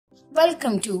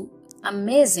Welcome to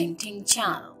Amazing Thing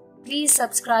channel. Please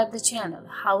subscribe the channel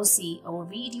how see our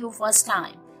video first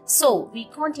time. So we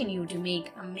continue to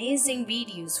make amazing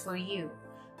videos for you.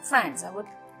 Friends, our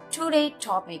today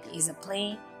topic is a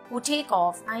plane who take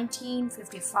off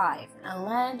 1955 and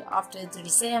land after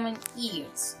 37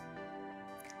 years.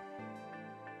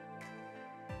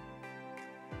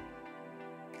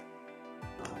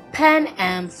 Pan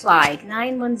Am Flight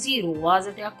 910 was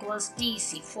a Douglas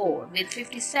DC-4 with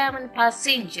 57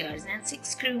 passengers and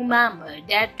 6 crew members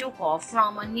that took off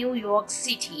from a New York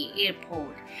City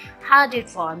airport, headed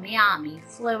for Miami,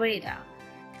 Florida.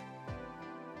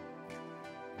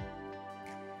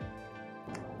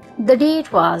 The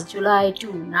date was July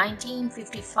 2,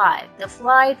 1955. The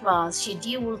flight was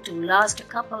scheduled to last a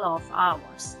couple of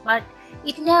hours, but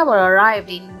it never arrived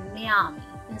in Miami.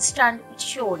 Instead, it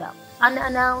showed up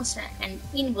unannounced and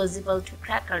invisible to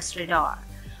Cracker's radar.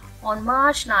 On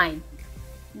March 9,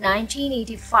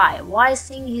 1985,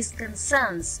 voicing his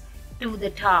concerns to the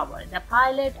tower, the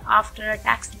pilot, after a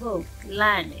textbook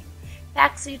landing,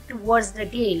 taxied towards the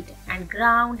gate, and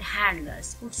ground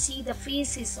handlers could see the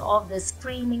faces of the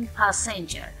screaming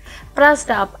passenger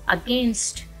pressed up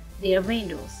against their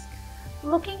windows,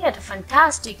 looking at a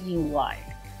fantastic new world.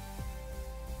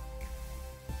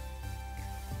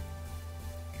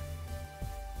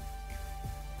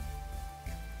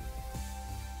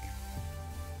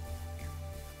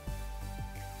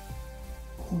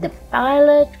 The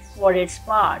pilot, for its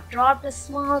part, dropped a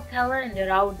small calendar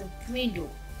out the window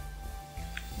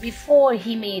before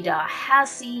he made a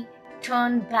hasty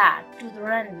turn back to the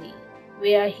runway,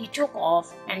 where he took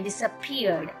off and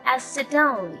disappeared as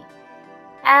suddenly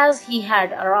as he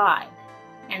had arrived.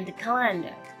 And the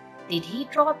calendar, did he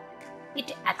drop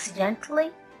it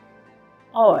accidentally?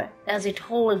 Or does it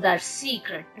hold the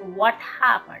secret to what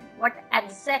happened? What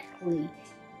exactly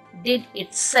did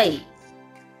it say?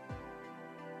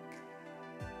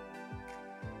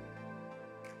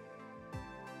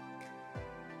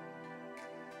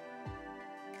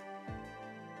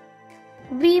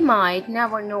 We might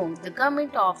never know. The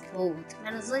government of both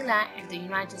Venezuela and the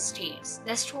United States,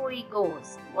 the story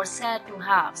goes, were said to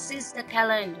have seized the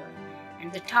calendar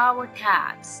and the tower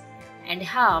tabs and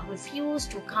have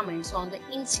refused to comment on the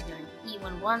incident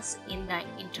even once in the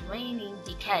intervening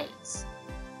decades.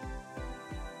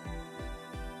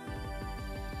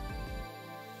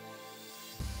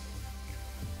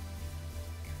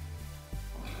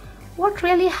 What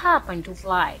really happened to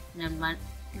Flight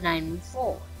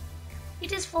 914?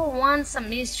 It is for once a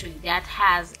mystery that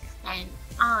has an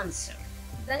answer.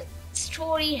 The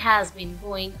story has been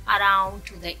going around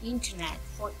to the internet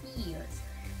for years,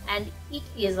 and it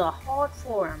is a hot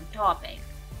forum topic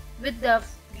with the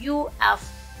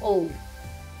UFO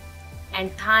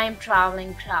and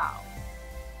time-traveling crowd.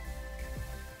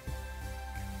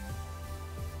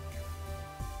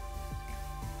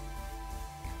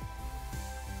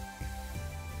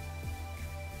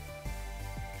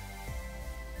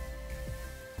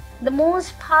 The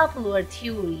most popular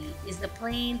theory is the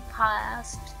plane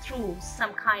passed through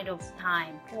some kind of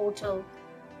time portal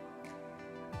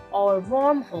or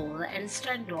wormhole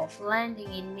instead of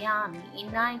landing in Miami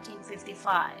in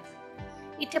 1955.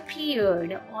 It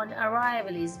appeared on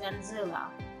arrival in Venezuela.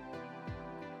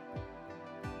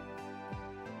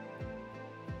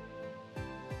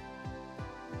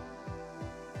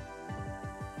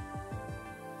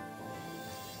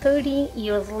 "13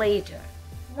 years later,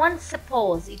 one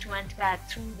supposes it went back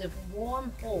through the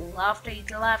wormhole after it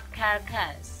left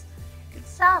Caracas.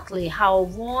 Exactly how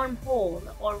wormhole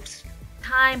or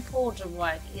time portal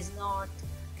work is not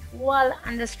well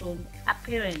understood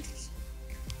apparently.